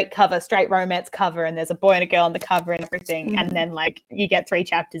like straight romance cover, and there's a boy and a girl on the cover and everything, and then like you get 3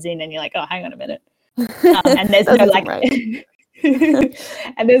 chapters in and you're like, oh, hang on a minute, and there's no like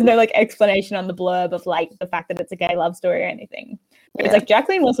and there's no like explanation on the blurb of like the fact that it's a gay love story or anything. It's like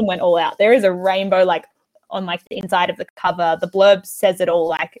Jacqueline Wilson went all out. There is a rainbow like on like the inside of the cover. The blurb says it all.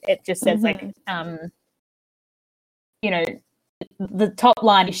 Like it just says like you know, the top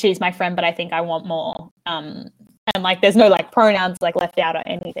line is she's my friend, but I think I want more. And like there's no like pronouns like left out or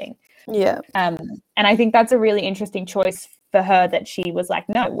anything. Yeah. And I think that's a really interesting choice for her, that she was like,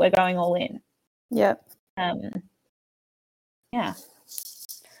 no, we're going all in. Yeah. Yeah.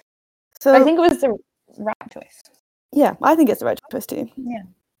 So I think it was the right choice. Yeah, I think it's the right choice too. Yeah.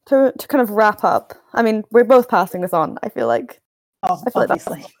 To kind of wrap up, I mean, we're both passing this on. I feel like Obviously. that's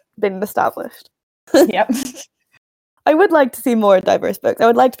been established. Yep. I would like to see more diverse books. I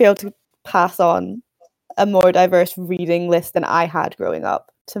would like to be able to pass on a more diverse reading list than I had growing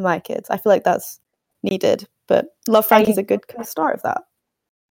up to my kids. I feel like that's needed, but Love Frankie's a good kind of start of that.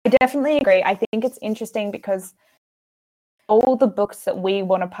 I definitely agree. I think it's interesting because all the books that we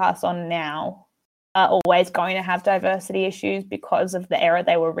want to pass on now are always going to have diversity issues because of the era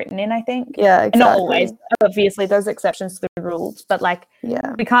they were written in, I think. Yeah, exactly. And not always. Obviously, there's exceptions to the rules, but like,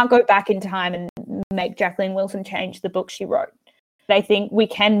 we can't go back in time and make Jacqueline Wilson change the book she wrote. But I think we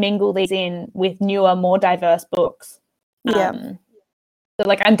can mingle these in with newer, more diverse books. Yeah. So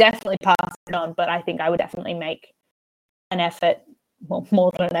like, I'm definitely passing it on, but I think I would definitely make an effort. Well,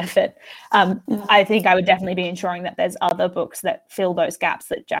 more than an effort. I think I would definitely be ensuring that there's other books that fill those gaps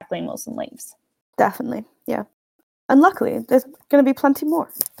that Jacqueline Wilson leaves. Definitely, yeah. And luckily, there's going to be plenty more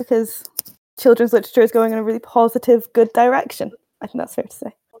because children's literature is going in a really positive, good direction. I think that's fair to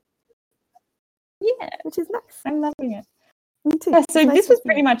say. Yeah. Which is nice. I'm loving it. Me too. Yeah, so this was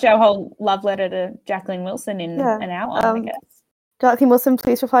pretty much our whole love letter to Jacqueline Wilson in an hour, I guess. Jacqueline Wilson,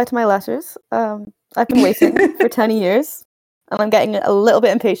 please reply to my letters. I've been waiting for 10 years. And I'm getting a little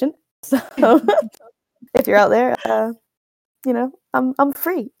bit impatient. So if you're out there, you know, I'm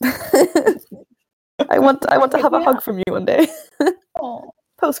free. I want to have a hug from you one day.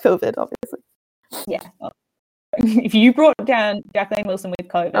 Post-COVID, obviously. Yeah. If you brought down Jacqueline Wilson with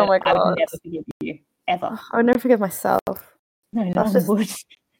COVID, oh my God. I would never forgive you. Ever. I would never forgive myself. No, no one would.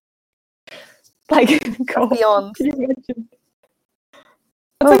 Like, God. Beyond. Can you imagine?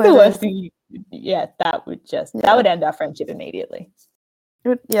 That's like the worst thing that would end our friendship immediately.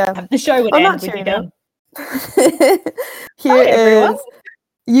 The show would end with you done. Here is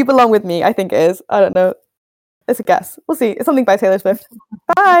You Belong With Me, I think it is. I don't know. It's a guess. We'll see. It's something by Taylor Swift.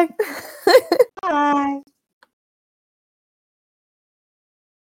 Bye. Bye.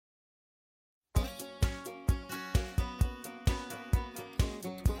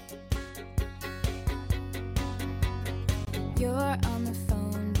 You're on the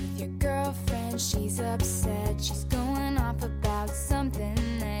phone with your girlfriend, she's upset, she's going off about something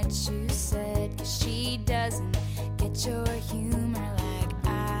that you said, 'cause she doesn't get your humor like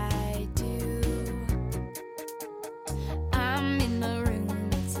I do. I'm in the room,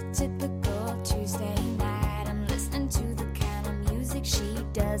 it's a typical